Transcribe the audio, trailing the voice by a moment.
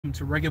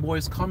To Reggae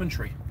Boys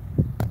commentary.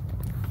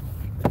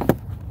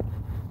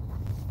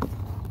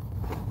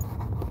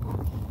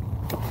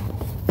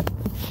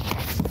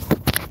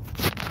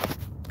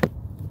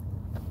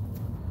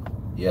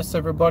 Yes,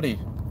 everybody.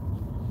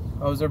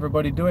 How's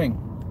everybody doing?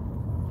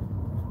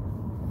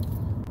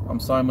 I'm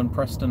Simon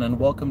Preston and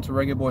welcome to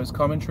Reggae Boys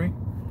commentary.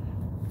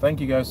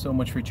 Thank you guys so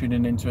much for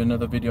tuning in to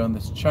another video on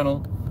this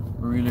channel.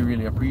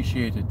 Really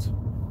appreciate it.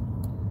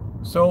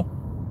 So,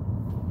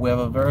 we have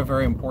a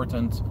very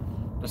important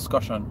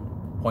discussion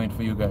point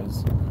for you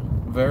guys.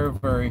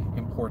 Very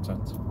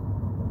important.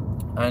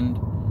 And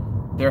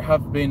there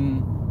have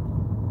been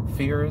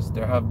fears,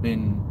 there have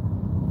been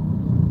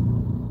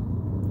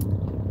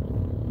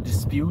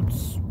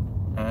disputes,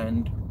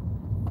 and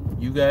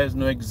you guys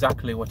know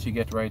exactly what you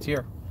get right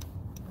here.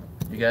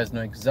 You guys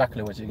know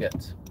exactly what you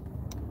get.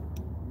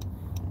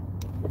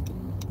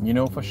 You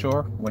know for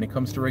sure, when it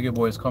comes to Reggae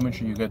Boys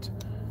commentary, you get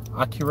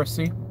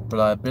accuracy,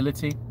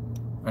 reliability,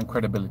 and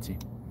credibility.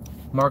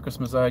 Marcus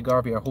Messiah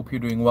Garvey, I hope you're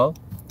doing well.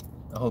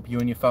 I hope you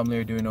and your family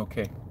are doing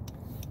okay.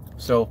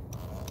 So,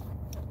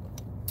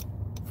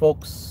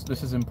 folks,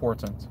 this is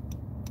important.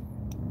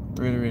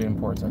 Really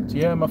important.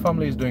 Yeah, my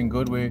family is doing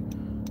good. We're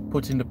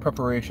putting the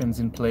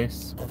preparations in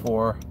place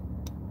for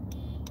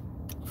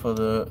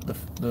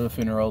the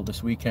funeral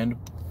this weekend.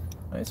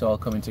 It's all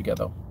coming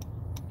together.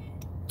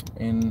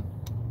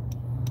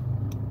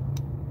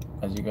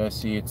 As you guys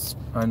see, it's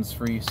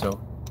hands-free,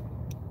 so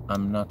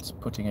I'm not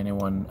putting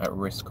anyone at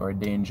risk or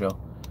danger,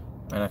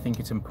 and I think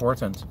it's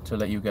important to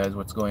let you guys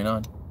what's going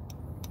on.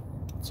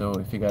 So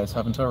if you guys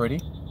haven't already,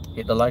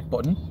 hit the like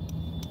button,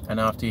 and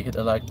after you hit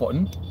the like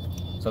button,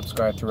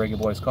 subscribe to Reggae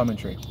Boys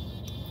commentary.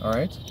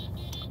 Alright?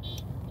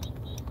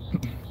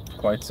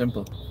 Quite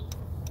simple.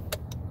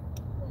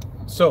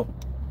 So,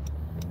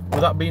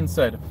 with that being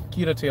said,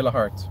 Kido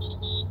Taylor-Hart.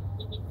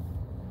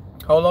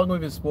 How long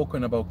have we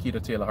spoken about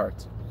Kido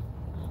Taylor-Hart?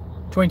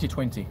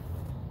 2020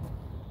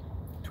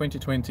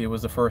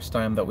 was the first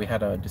time that we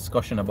had a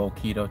discussion about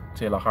Kido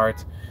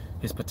Taylor-Hart,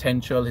 his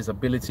potential, his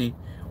ability,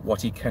 what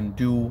he can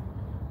do,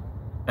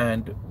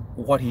 and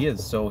what he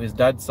is. So his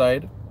dad's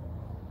side,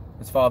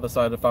 his father's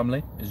side of the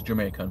family is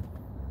Jamaican,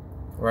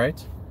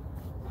 right?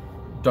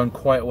 Done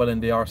quite well in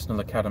the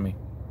Arsenal Academy.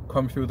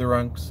 Come through the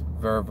ranks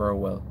very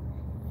well.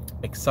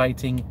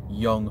 Exciting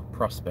young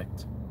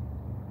prospect.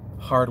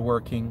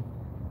 Hardworking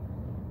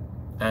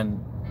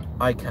and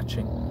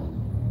eye-catching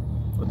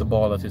with the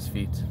ball at his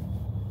feet.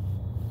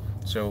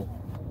 So,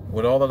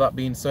 with all of that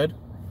being said,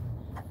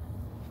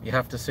 you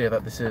have to say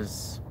that this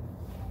is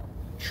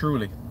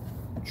truly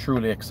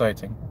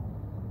exciting.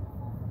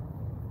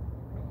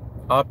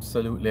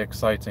 Absolutely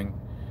exciting.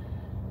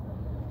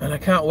 And I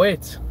can't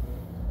wait.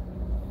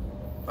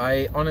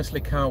 I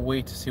honestly can't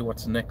wait to see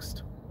what's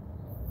next.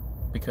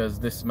 Because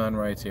this man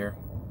right here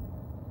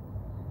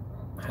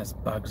has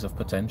bags of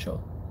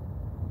potential.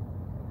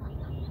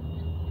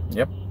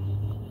 Yep.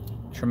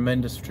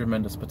 Tremendous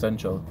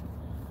potential.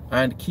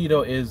 And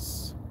Kido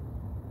is,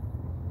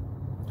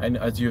 and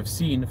as you have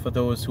seen, for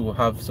those who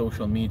have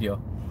social media,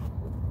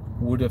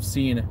 would have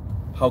seen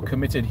how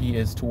committed he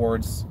is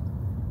towards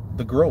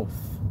the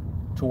growth,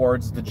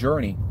 towards the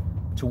journey,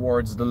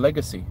 towards the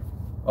legacy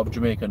of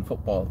Jamaican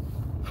football.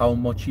 How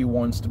much he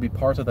wants to be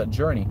part of that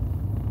journey.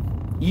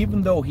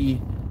 Even though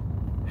he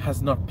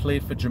has not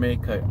played for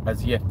Jamaica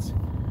as yet,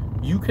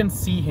 you can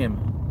see him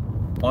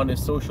on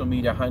his social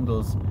media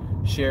handles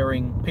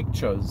sharing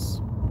pictures,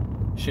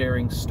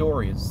 sharing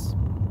stories.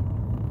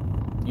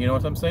 You know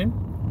what I'm saying?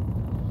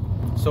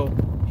 So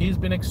he's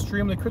been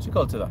extremely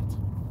critical to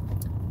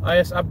that.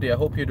 IS Abdi, I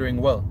hope you're doing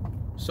well.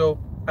 So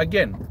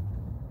again,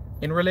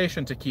 in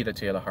relation to Kido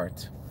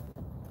Taylor-Hart,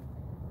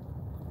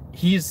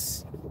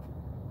 he's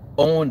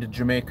owned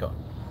Jamaica.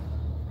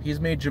 He's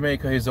made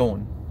Jamaica his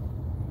own.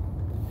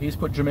 He's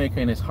put Jamaica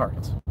in his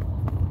heart.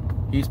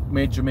 He's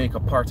made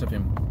Jamaica part of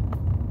him.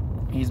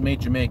 He's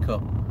made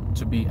Jamaica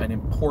to be an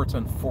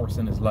important force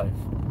in his life.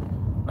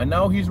 And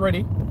now he's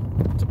ready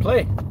to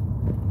play.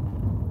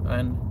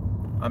 And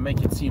I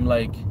make it seem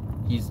like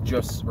he's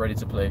just ready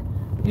to play.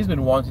 He's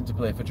been wanting to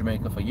play for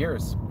Jamaica for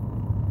years.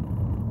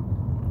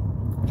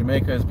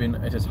 Jamaica has been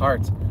at his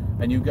heart.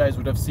 And you guys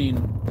would have seen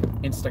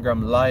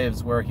Instagram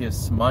lives where he has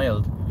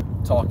smiled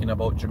talking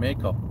about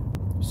Jamaica.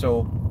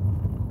 So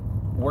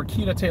where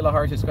Kido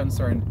Taylor-Hart is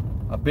concerned,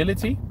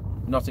 ability,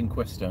 not in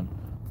question.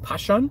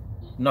 Passion,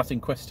 not in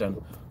question.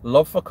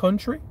 Love for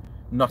country,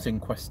 not in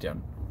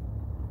question.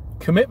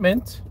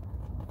 Commitment,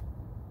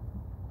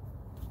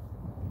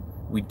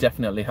 we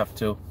definitely have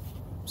to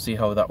see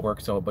how that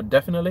works out. But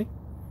definitely,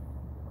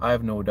 I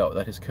have no doubt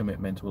that his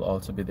commitment will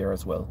also be there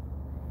as well.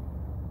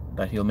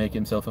 That he'll make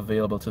himself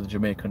available to the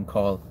Jamaican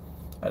call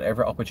at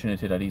every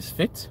opportunity that he's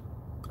fit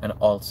and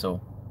also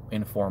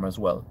in form as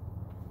well.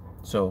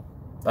 So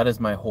that is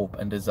my hope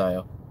and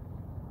desire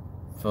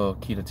for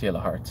Kido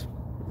Taylor-Hart.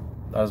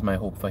 That is my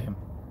hope for him.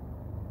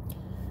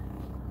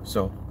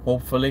 So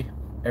hopefully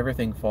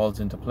everything falls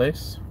into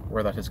place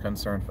where that is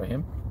concerned for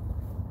him.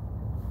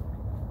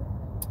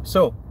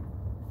 So,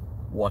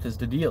 what is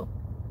the deal?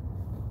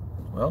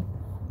 Well,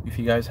 If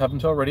you guys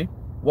haven't already,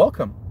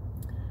 welcome.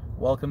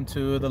 Welcome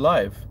to the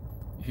live.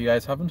 If you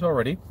guys haven't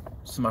already,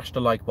 smash the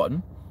like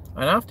button.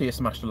 And after you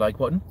smash the like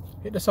button,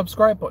 hit the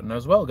subscribe button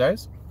as well,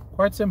 guys.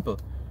 Quite simple.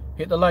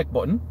 Hit the like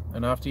button,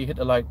 and after you hit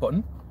the like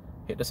button,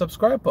 hit the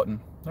subscribe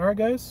button. Alright,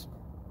 guys?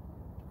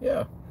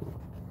 Yeah.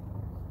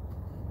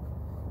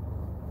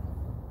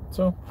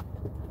 So,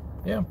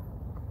 yeah.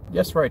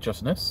 Yes,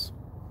 righteousness.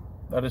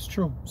 That is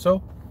true. So,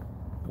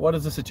 what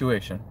is the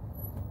situation?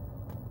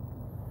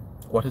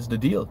 What is the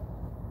deal?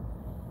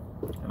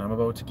 And I'm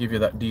about to give you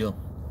that deal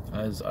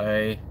as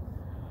I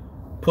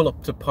pull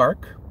up to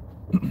park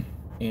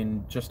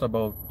in just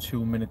about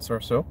 2 minutes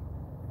or so.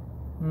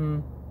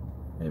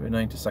 Maybe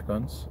 90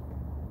 seconds.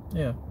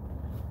 Yeah,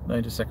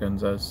 90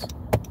 seconds, as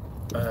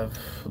I have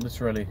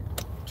literally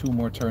 2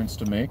 more turns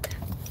to make.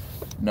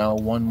 Now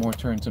 1 more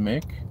turn to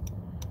make.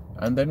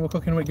 And then we're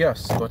cooking with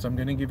gas. But I'm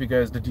going to give you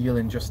guys the deal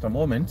in just a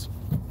moment.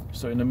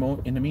 So in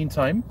the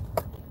meantime,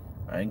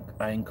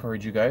 I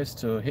encourage you guys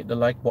to hit the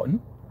like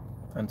button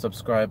and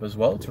subscribe as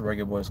well to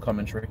Reggae Boys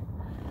Commentary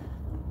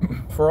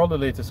for all the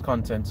latest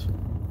content,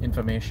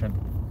 information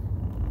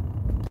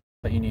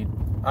that you need.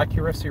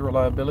 Accuracy,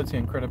 reliability,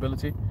 and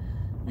credibility.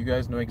 You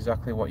guys know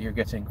exactly what you're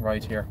getting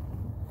right here.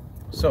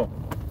 So,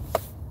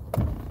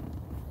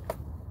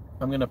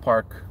 I'm going to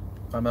park.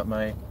 I'm at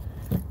my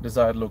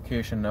desired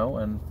location now,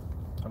 and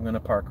I'm going to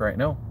park right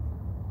now.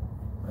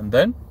 And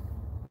then,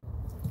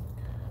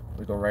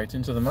 we go right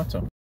into the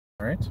matter.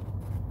 Alright?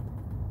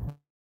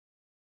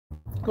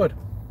 Good.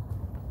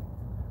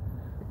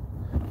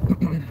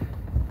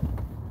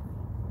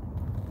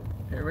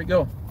 Here we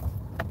go.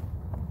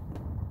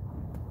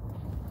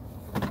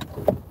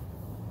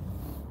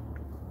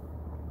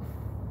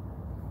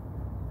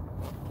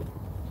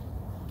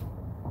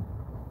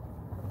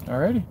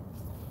 Alrighty.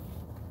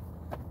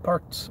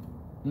 Parked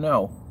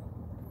now.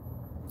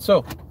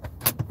 So,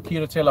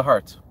 Kido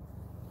Taylor-Hart,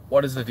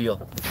 what is the deal?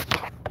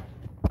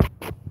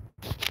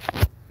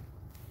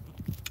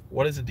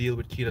 What is the deal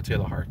with Kido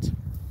Taylor-Hart?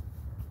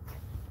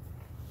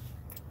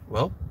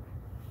 Well,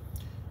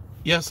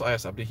 yes,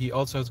 Abdi, he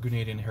also has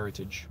Grenadian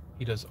heritage.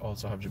 He does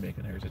also have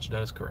Jamaican heritage.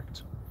 That is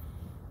correct.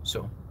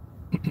 So,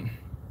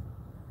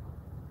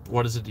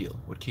 what is the deal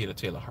with Kido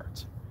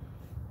Taylor-Hart?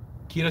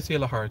 Kido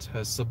Taylor-Hart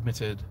has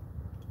submitted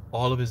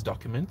all of his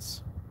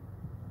documents,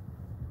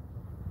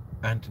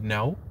 and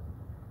now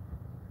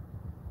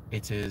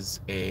it is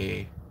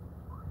a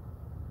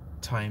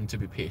time to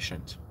be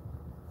patient.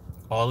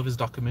 All of his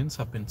documents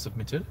have been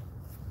submitted,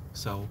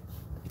 so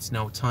it's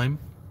now time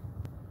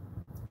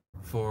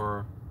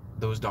for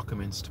those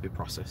documents to be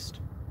processed.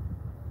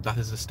 That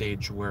is the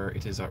stage where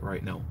it is at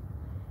right now.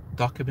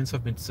 Documents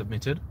have been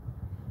submitted,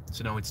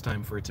 so now it's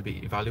time for it to be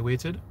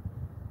evaluated,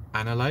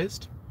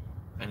 analyzed,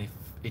 and if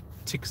it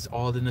ticks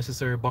all the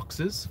necessary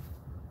boxes,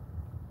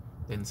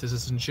 then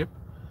citizenship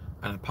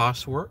and a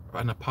passport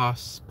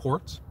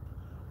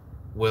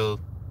will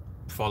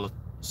follow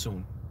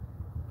soon.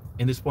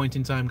 In this point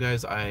in time,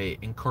 guys, I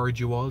encourage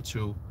you all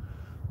to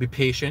be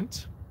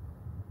patient.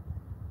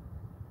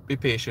 Be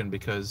patient,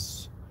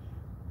 because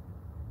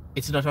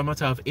it's not a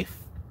matter of if.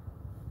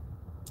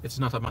 It's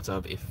not a matter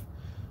of if.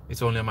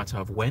 It's only a matter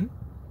of when.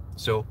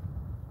 So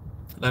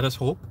let us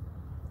hope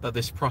that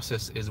this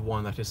process is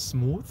one that is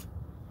smooth,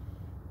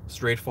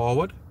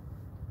 straightforward,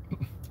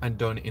 and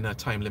done in a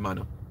timely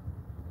manner.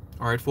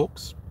 Alright,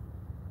 folks?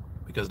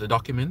 Because the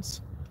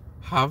documents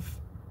have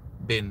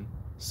been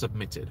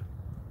submitted.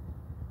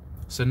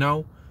 So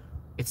now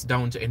it's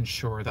down to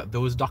ensure that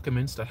those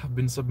documents that have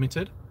been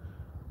submitted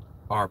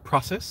are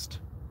processed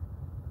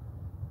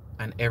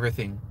and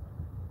everything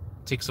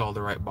ticks all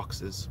the right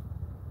boxes.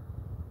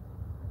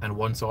 And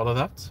once all of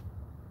that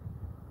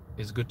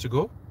is good to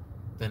go,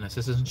 then a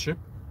citizenship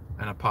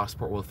and a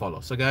passport will follow.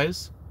 So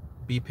guys,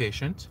 be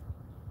patient.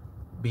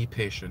 Be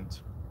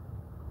patient.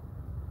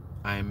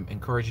 I'm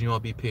encouraging you all,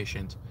 be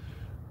patient.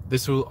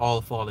 This will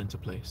all fall into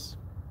place.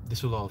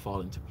 This will all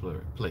fall into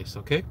place,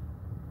 okay?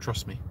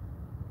 Trust me.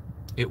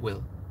 It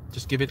will.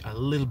 Just give it a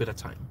little bit of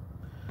time.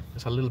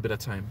 Just a little bit of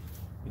time.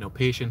 You know,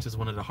 patience is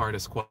one of the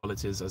hardest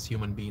qualities as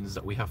human beings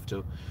that we have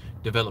to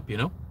develop, you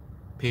know?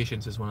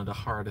 Patience is one of the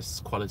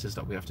hardest qualities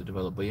that we have to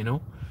develop, but you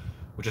know,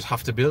 we just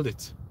have to build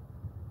it.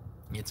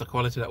 It's a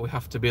quality that we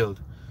have to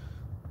build.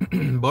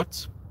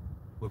 But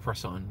we'll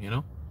press on, you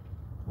know?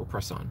 We'll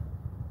press on.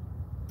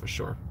 For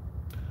sure.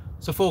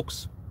 So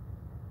folks,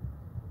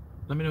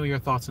 let me know your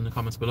thoughts in the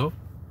comments below.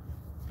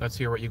 Let's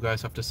hear what you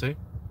guys have to say.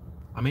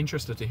 I'm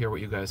interested to hear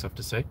what you guys have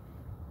to say.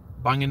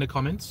 Bang in the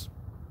comments.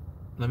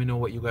 Let me know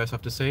what you guys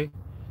have to say.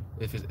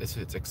 If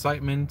it's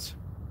excitement,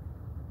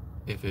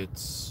 if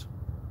it's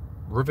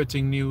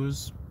riveting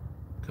news,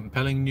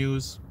 compelling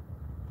news,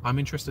 I'm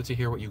interested to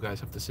hear what you guys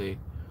have to say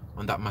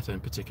on that matter in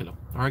particular.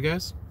 Alright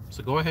guys,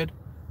 so go ahead,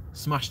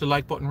 smash the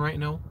like button right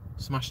now.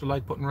 Smash the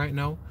like button right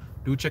now.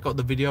 Do check out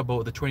the video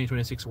about the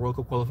 2026 World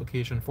Cup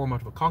qualification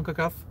format for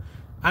CONCACAF,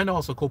 and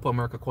also Copa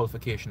America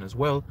qualification as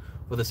well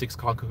for the 6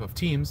 CONCACAF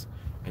teams.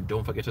 And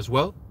don't forget as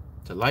well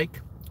to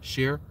like,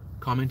 share,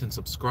 comment, and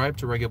subscribe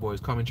to Reggae Boys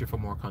Commentary for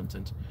more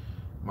content.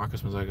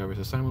 Marcus Mazaga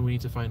says, Simon, we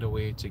need to find a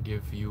way to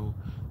give you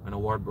an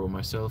award, bro.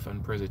 Myself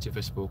and Prezi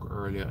Tifa spoke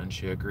earlier and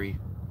she agreed.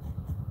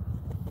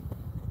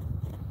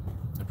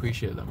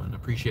 Appreciate that, man.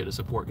 Appreciate the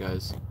support,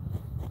 guys.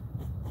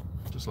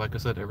 Just like I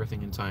said,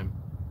 everything in time.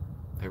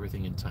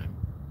 Everything in time.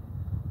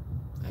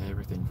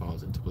 Everything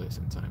falls into place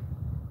in time.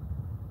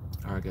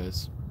 Alright,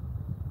 guys.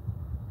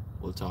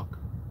 We'll talk.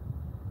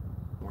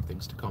 More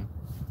things to come.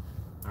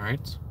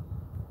 Alright?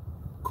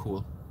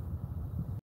 Cool.